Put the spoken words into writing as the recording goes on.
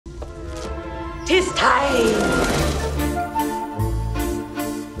'Tis time!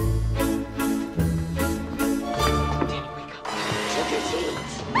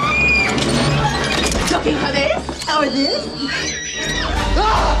 Looking for this? Or this?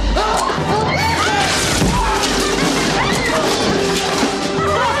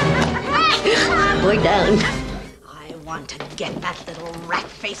 Boy down. I want to get that little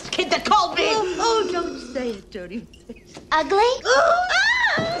rat-faced kid that called me. Oh, don't say it, Jody. Ugly?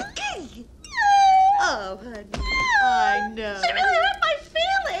 Oh, honey. I know. She really hurt my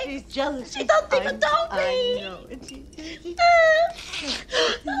feelings. She's jealous. She don't even know me. I know.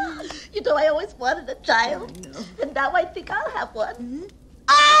 You know, I always wanted a child. I know. And now I think I'll have one.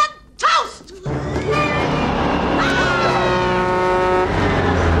 Toast!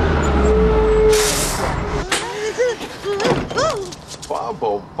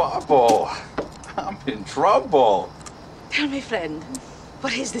 Bubble, I'm in trouble. Tell me, friend,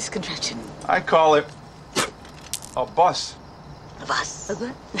 what is this contraption? I call it a bus. A bus.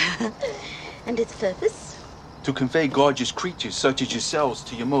 And its purpose? To convey gorgeous creatures such as yourselves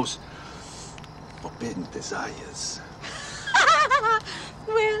to your most forbidden desires.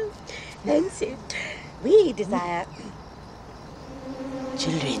 Well, thanks you. We desire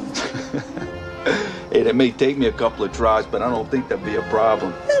children. Hey, that may take me a couple of tries, but I don't think that'd be a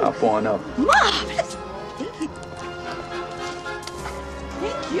problem. Hop on up. Marvelous.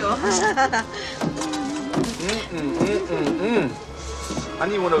 Thank you. I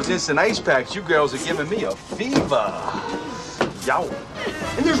need one of those instant ice packs. You girls are giving me a fever. Yow.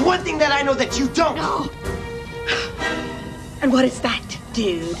 And there's one thing that I know that you don't. No. And what is that,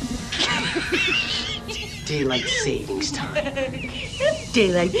 dude? Daylight savings time.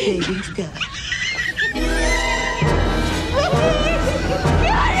 Daylight savings time.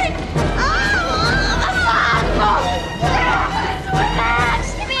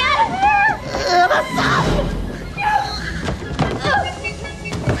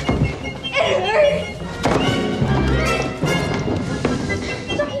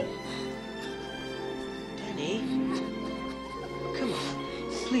 Danny, come on.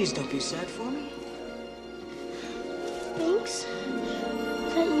 Please don't be sad for me. Thanks.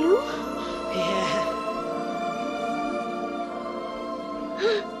 Is that you? Yeah.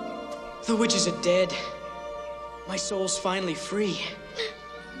 The witches are dead. My soul's finally free.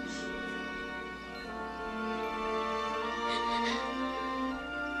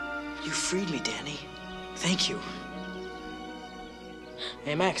 You freed me, Danny. Thank you.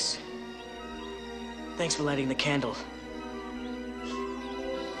 Hey, Max. Thanks for lighting the candle.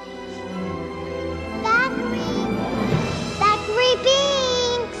 Zachary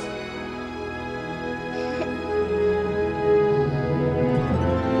Binks!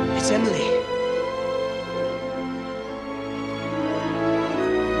 It's Emily.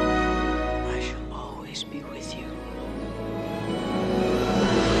 I shall always be with you.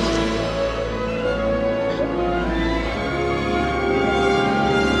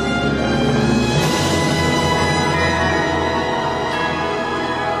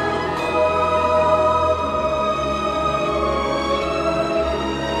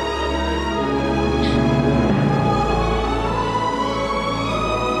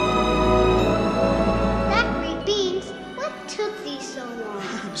 Zachary Binks, what took thee so long?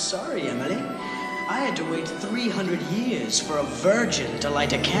 I'm sorry, Emily. I had to wait 300 years for a virgin to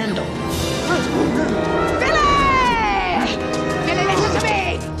light a candle. Billy! Billy, listen to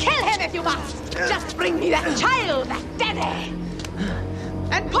me! Kill him if you must! Just bring me that child, that daddy!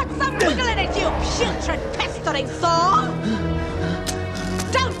 And put some wiggle in it, you putrid, pestering saw!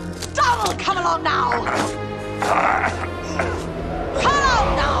 Don't double come along now! Come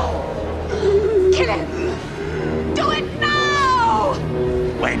along now! Kill him! Do it now!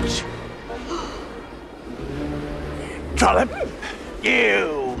 Wench. Trollop,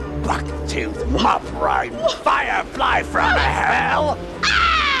 you buck-toothed, mop-riding firefly from hell!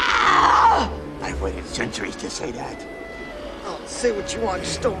 Ah! I've waited centuries to say that. Oh, say what you want,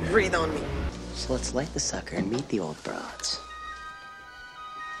 just don't breathe on me. So let's light the sucker and meet the old broads.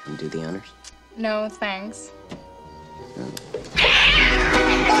 And do the honors? No, thanks.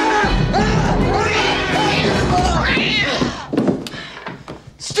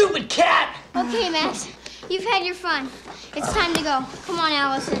 Stupid cat! Okay, Max, you've had your fun. It's time to go. Come on,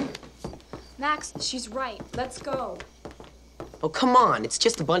 Allison. Max, she's right. Let's go. Oh, come on. It's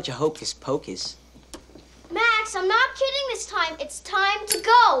just a bunch of hocus pocus. Max, I'm not kidding this time. It's time to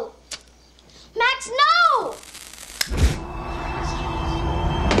go. Max, no!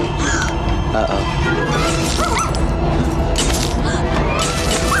 Uh-oh.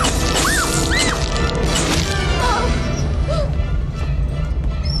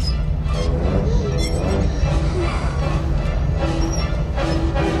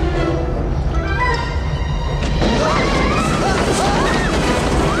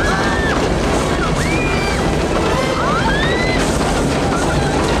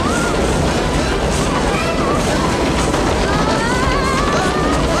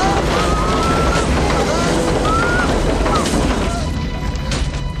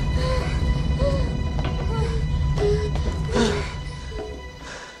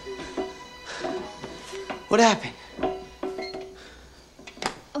 What happened?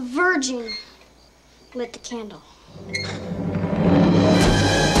 A virgin lit the candle.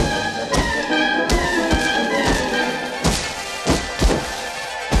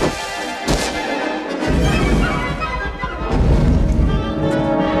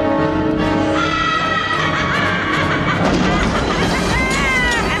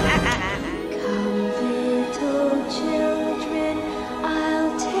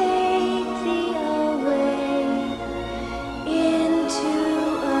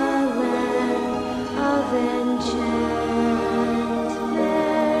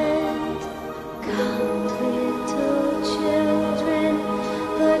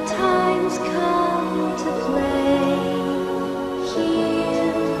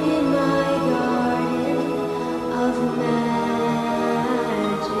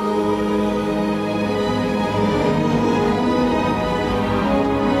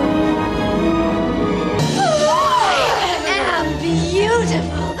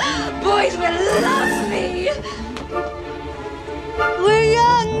 Boys will love me. We're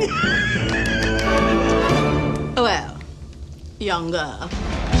young. Well, younger.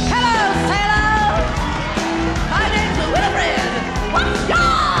 Hello, sailor. My name's Wilfred. What's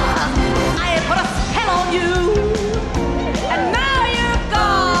yours? I put a spell on you, and now you're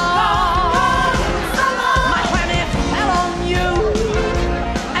gone. My planet fell on you,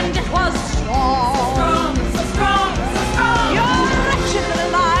 and it was strong. So strong. Your wretched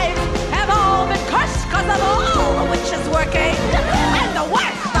little life have all been cursed 'cause of all the witches working, and the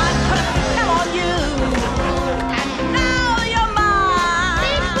worst I put a spell on you, and now you're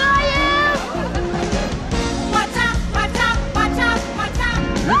mine. What's up?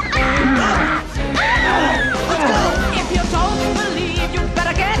 If you don't believe, you'd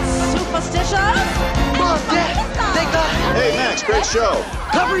better get superstitious. Mom, Dad, they got it. Hey, Max, great show.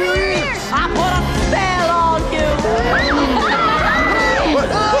 Cover your ears. I put a spell on you. What? I put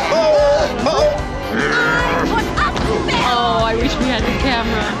a spell. Oh, I wish we had the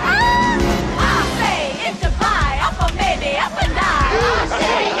camera.